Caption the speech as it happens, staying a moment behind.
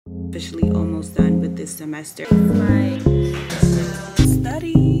Officially almost done with this semester. It's my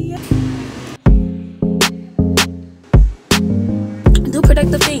study. Do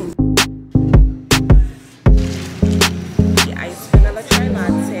productive things. The iced vanilla chai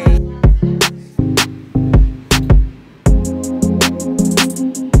latte.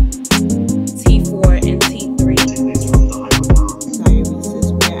 T4 and T3.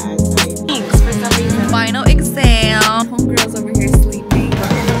 Diabetes, whereas diabetes. For some reason. Final exam. Homegirls over here sleeping.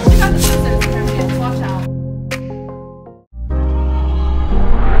 Watch out.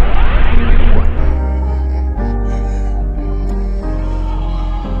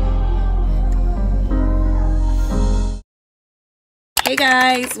 Hey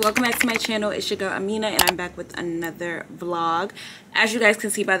guys, welcome back to my channel. It's your girl Amina and I'm back with another vlog. As you guys can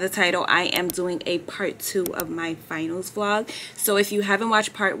see by the title, I am doing a part 2 of my finals vlog. So if you haven't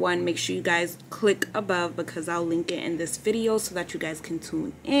watched part 1, make sure you guys click above because I'll link it in this video so that you guys can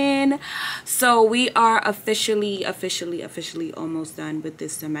tune in. So we are officially almost done with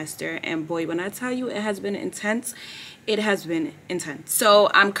this semester, and boy, when I tell you it has been intense, it has been intense. So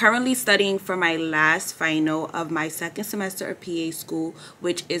I'm currently studying for my last final of my second semester of PA school,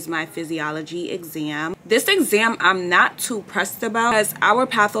 which is my physiology exam. This exam I'm not too pressed about because our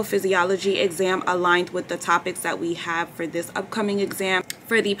pathophysiology exam aligned with the topics that we have for this upcoming exam.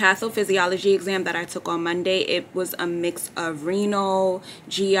 For the pathophysiology exam that I took on Monday, it was a mix of renal,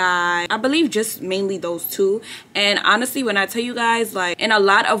 GI, I believe just mainly those two. And honestly, when I tell you guys, like, and a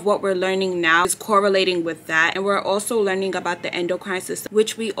lot of what we're learning now is correlating with that. And we're also learning about the endocrine system,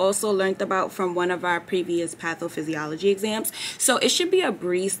 which we also learned about from one of our previous pathophysiology exams. So it should be a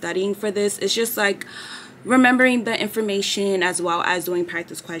breeze studying for this. It's just like remembering the information as well as doing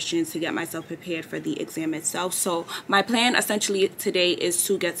practice questions to get myself prepared for the exam itself. So my plan essentially today is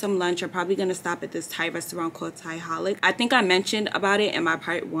to get some lunch. I'm probably going to stop at this Thai restaurant called Thai Holic. I think I mentioned about it in my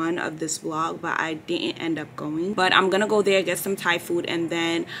part 1 of this vlog, but I didn't end up going. But I'm going to go there, get some Thai food, and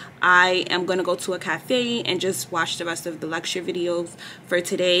then I am going to go to a cafe and just watch the rest of the lecture videos for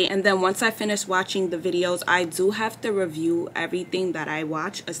today. And then once I finish watching the videos, I do have to review everything that I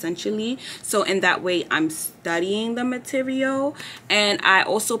watch essentially. So in that way, I'm studying the material, and I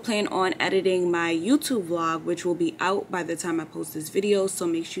also plan on editing my YouTube vlog, which will be out by the time I post this video, so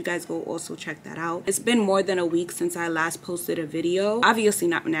make sure you guys go also check that out. It's been more than a week since I last posted a video. Obviously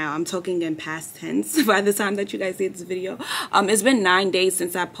not now, I'm talking in past tense by the time that you guys see this video. It's been 9 days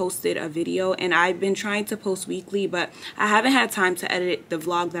since I posted a video, and I've been trying to post weekly, but I haven't had time to edit the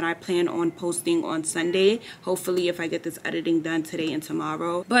vlog that I plan on posting on Sunday, hopefully if I get this editing done today and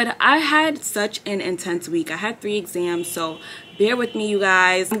tomorrow. But I had such an intense week. I had 3 exams, so bear with me, you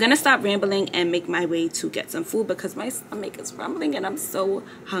guys. I'm gonna stop rambling and make my way to get some food because my stomach is rumbling and I'm so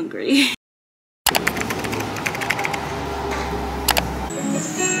hungry.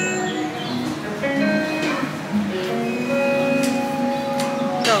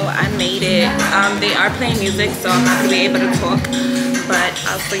 So I made it. They are playing music, so I'm not gonna be able to talk, but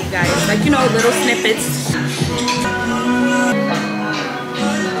I'll show you guys, like, you know, little snippets.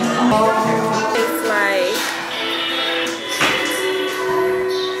 It's like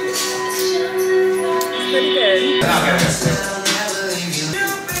pretty good.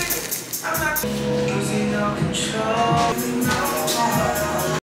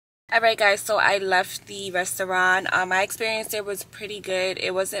 Alright guys, so I left the restaurant. My experience there was pretty good.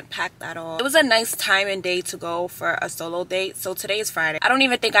 It wasn't packed at all. It was a nice time and day to go for a solo date. So today is Friday. I don't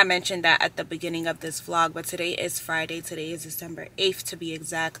even think I mentioned that at the beginning of this vlog, but today is Friday. Today is December 8th to be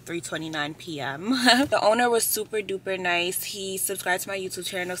exact, 3:29 p.m. The owner was super duper nice. He subscribed to my YouTube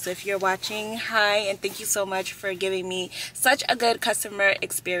channel, so if you're watching, hi, and thank you so much for giving me such a good customer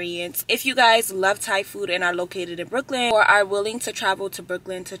experience. If you guys love Thai food and are located in Brooklyn or are willing to travel to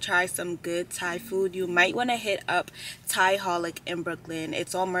Brooklyn to try some good Thai food, you might want to hit up Thai Holic in Brooklyn.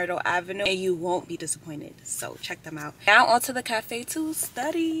 It's on Myrtle Avenue and you won't be disappointed, so check them out. Now onto the cafe to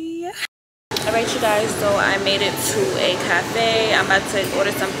study. Alright you guys, so I made it to a cafe. I'm about to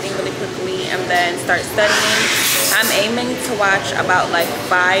order something really quickly and then start studying. I'm aiming to watch about like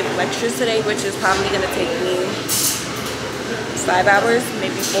 5 lectures today, which is probably going to take me 5 hours,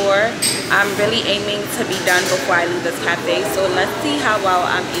 maybe 4. I'm really aiming to be done before I leave this cafe, so let's see how well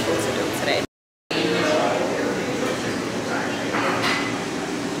I'm able to do today.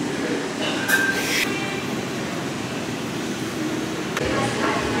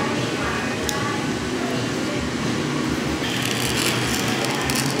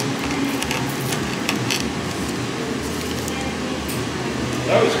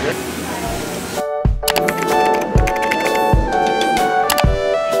 That was great.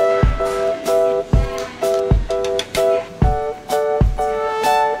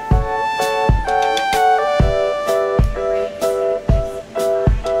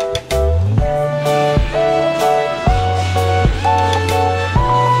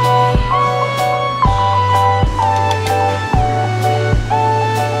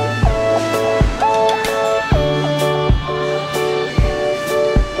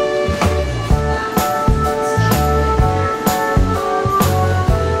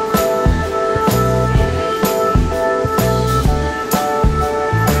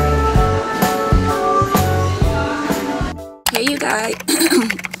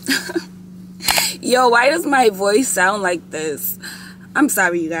 Yo, why does my voice sound like this? I'm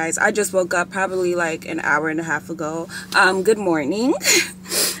sorry, you guys. I just woke up probably like an hour and a half ago. Good morning.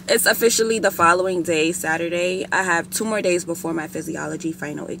 It's officially the following day, Saturday. I have 2 more days before my physiology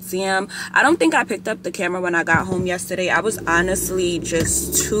final exam. I don't think I picked up the camera when I got home yesterday. I was honestly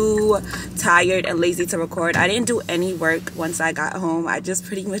just too tired and lazy to record. I didn't do any work once I got home. I just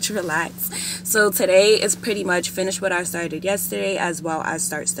pretty much relaxed. So today is pretty much finish what I started yesterday, as well as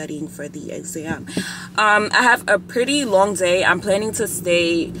start studying for the exam. I have a pretty long day. I'm planning to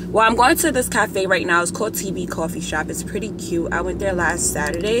stay, well, I'm going to this cafe right now. It's called TB Coffee Shop. It's pretty cute. I went there last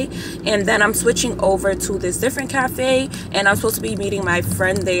Saturday, and then I'm switching over to this different cafe, and I'm supposed to be meeting my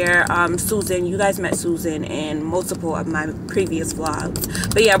friend there, Susan. You guys met Susan in multiple of my previous vlogs.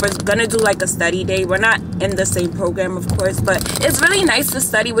 But yeah, we're gonna do like a study day. We're not in the same program, of course, but it's really nice to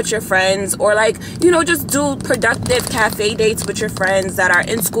study with your friends, or like, you know, just do productive cafe dates with your friends that are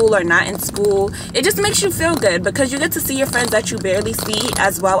in school or not in school. It just makes you feel good because you get to see your friends that you barely see,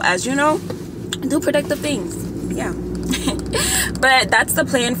 as well as, you know, do productive things. Yeah. But that's the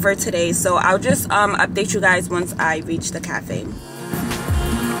plan for today, so I'll just update you guys once I reach the cafe.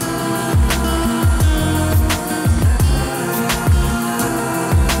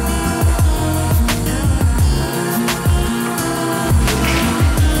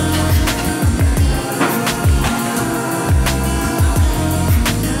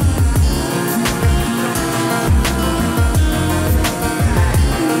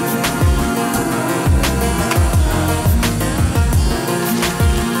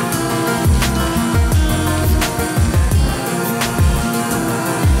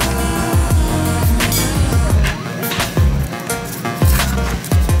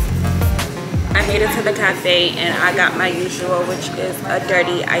 Made it to the cafe, and I got my usual, which is a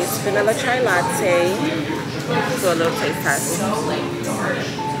dirty iced vanilla chai latte. Do a little taste test.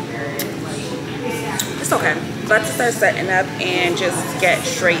 It's okay. About to start setting up and just get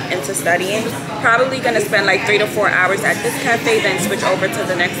straight into studying. Probably gonna spend like 3 to 4 hours at this cafe, then switch over to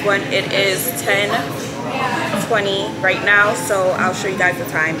the next one. It is 10:20 right now, so I'll show you guys the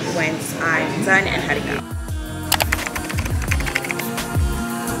time once I'm done and heading out.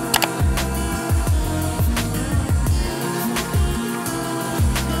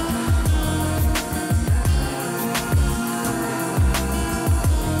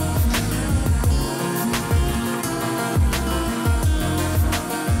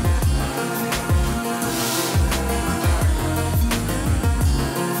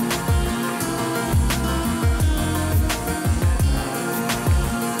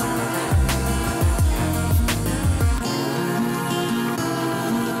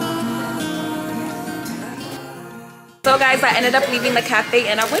 So guys, I ended up leaving the cafe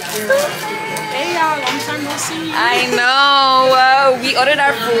and I went to... Hey y'all, long time no see. I know. We ordered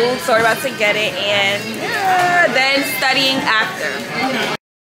our food, so we're about to get it and then studying after.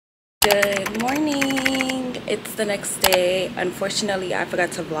 Good morning. It's the next day. Unfortunately, I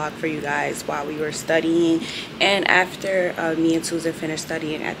forgot to vlog for you guys while we were studying, and after me and Susan finished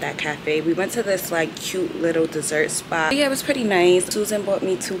studying at that cafe, we went to this like cute little dessert spot. Yeah, it was pretty nice. Susan bought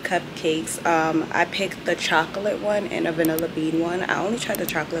me 2 cupcakes. I picked the chocolate one and a vanilla bean one. I only tried the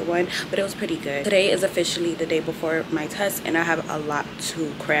chocolate one, but it was pretty good. Today is officially the day before my test, and I have a lot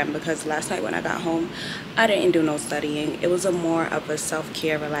to cram because last night when I got home, I didn't do no studying. It was a more of a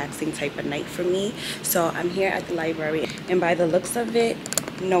self-care, relaxing type of night for me. So I'm here at the library, and by the looks of it,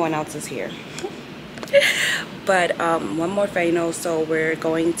 no one else is here. But one more final, so we're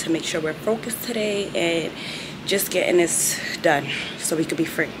going to make sure we're focused today and just getting this done so we could be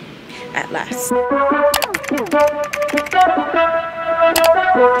free at last.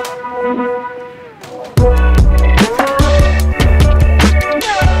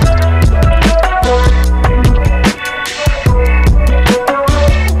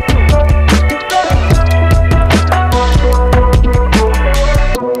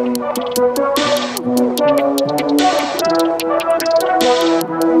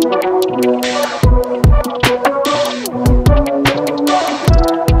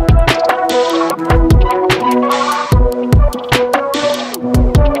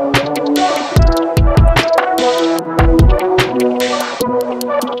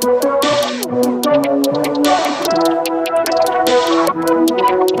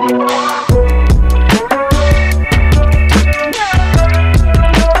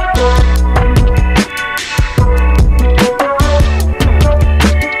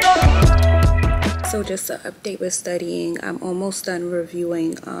 Just an update with studying. I'm almost done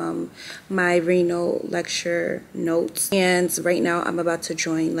reviewing my Reno lecture notes, and right now I'm about to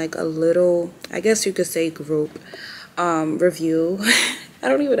join like a little, I guess you could say, group review I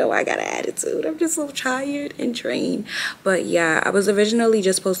don't even know why I got an attitude. I'm just so tired and drained. But yeah, I was originally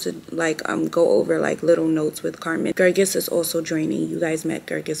just supposed to like go over like little notes with Carmen. Gergis is also draining. You guys met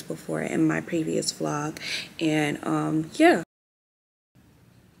Gergis before in my previous vlog. And yeah.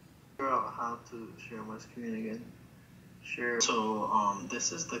 Figure out how to share my screen again. Share. So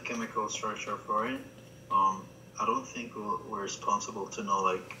this is the chemical structure for it. I don't think we're responsible to know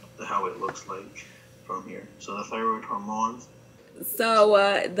like how it looks like from here. So the thyroid hormones. So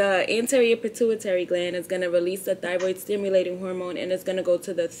the anterior pituitary gland is going to release the thyroid stimulating hormone, and it's going to go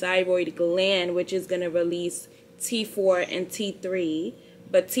to the thyroid gland, which is going to release T4 and T3.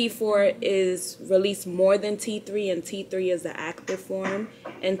 But T4 is released more than T3, and T3 is the active form,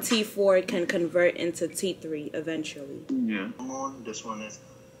 and T4 can convert into T3 eventually. Yeah. This one is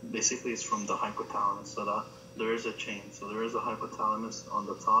basically it's from the hypothalamus, so that there is a chain. So there is a hypothalamus on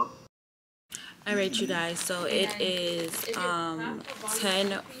the top. All right, you guys. So it is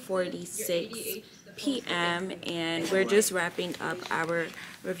 10:46 p.m. and we're just wrapping up our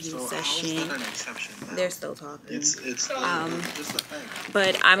review session. They're still talking.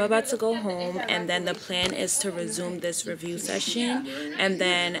 But I'm about to go home, and then the plan is to resume this review session, and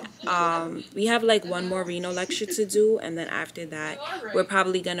then we have like one more renal lecture to do, and then after that we're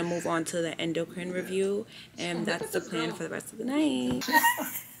probably gonna move on to the endocrine review, and that's the plan for the rest of the night.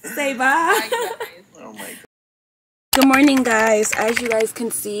 Say bye. Oh my God. Good morning, guys. As you guys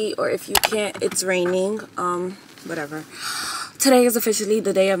can see, or if you can't, it's raining. Whatever. Today is officially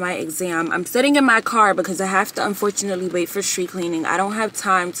the day of my exam. I'm sitting in my car because I have to unfortunately wait for street cleaning. I don't have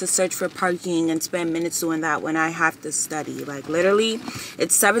time to search for parking and spend minutes doing that when I have to study. Like literally,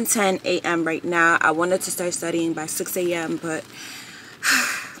 it's 7:10 a.m. right now. I wanted to start studying by 6 a.m. but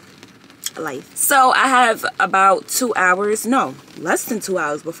life. So I have about 2 hours, no, less than 2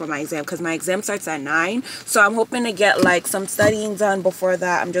 hours before my exam, because my exam starts at 9. So I'm hoping to get like some studying done before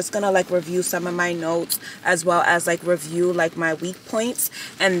that. I'm just gonna like review some of my notes, as well as like review like my weak points,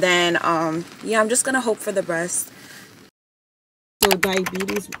 and then yeah, I'm just gonna hope for the best. So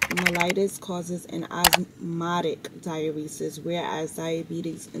diabetes mellitus causes an osmotic diuresis, whereas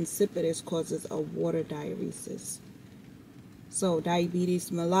diabetes insipidus causes a water diuresis. So diabetes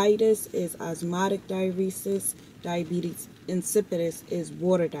mellitus is osmotic diuresis. Diabetes insipidus is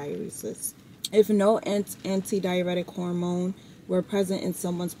water diuresis. If no antidiuretic hormone were present in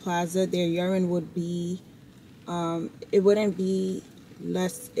someone's plasma, their urine would be, it would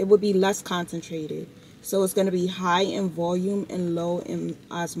be less concentrated. So it's going to be high in volume and low in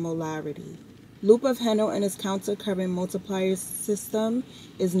osmolarity. Loop of Henle and its counter-current multiplier system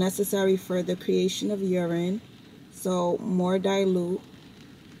is necessary for the creation of urine, so more dilute,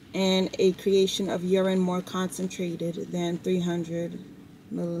 and a creation of urine more concentrated than 300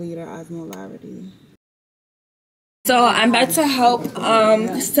 milliliter osmolarity. So I'm about to help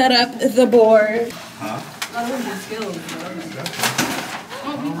set up the board.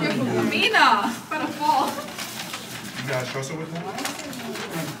 Oh, be careful, Amina. It's about to fall. You guys trust her with that?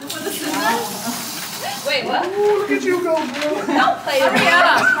 Wait, what? Ooh, look at you go, girl. Don't play with me.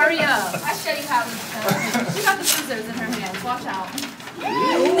 Hurry up. I show you how. She got the scissors in her hands. Watch out. A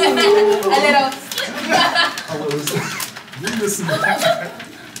little. You listen to that.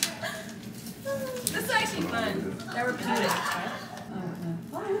 This is actually fun. Therapeutic.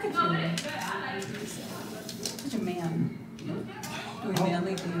 Oh, look at you. Such a man. Doing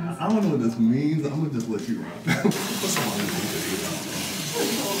manly things. I don't know what this means. I'm gonna just let you rock. Put some on this video.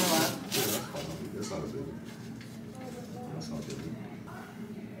 Overlap. That's not a big one. That's not a big one.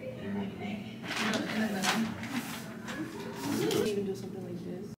 Even do something like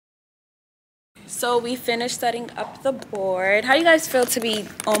this. So we finished setting up the board. How do you guys feel to be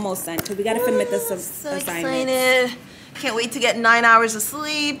almost done? Because we got to submit this So assignment. excited. Can't wait to get 9 hours of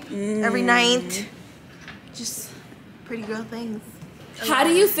sleep every night. Just pretty girl things. How do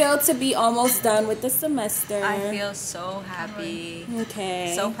you feel to be almost done with the semester? I feel so happy.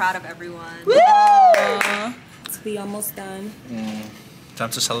 okay. So proud of everyone. To be almost done.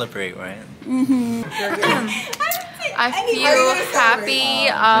 Time to celebrate, right? I feel happy.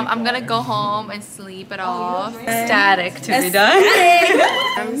 I'm gonna go home and sleep it off. Ecstatic to be done.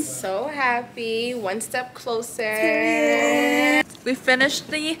 I'm so happy. One step closer. We finished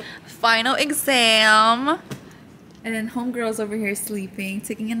the final exam. And then homegirl's over here sleeping,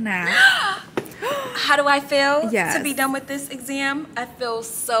 taking a nap. How do I feel Yes. to be done with this exam? I feel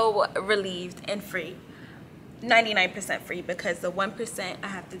so relieved and free. 99% free, because the 1% I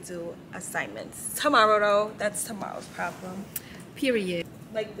have to do assignments. Tomorrow though, that's tomorrow's problem. Period.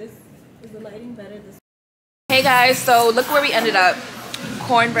 Like this, is the lighting better this? Hey guys, so look where we ended up.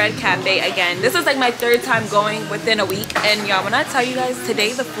 Cornbread Cafe again. This is like my 3rd time going within a week, and y'all, when I tell you guys,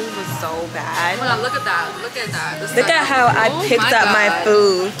 today the food was so bad. Hold on, look at that. Look at that. Look at how I picked up my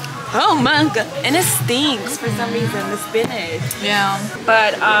food. Oh my god. And it stinks for some reason, the spinach. Yeah.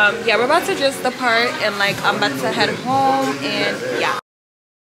 But yeah, we're about to just depart, and like I'm about to head home, and yeah.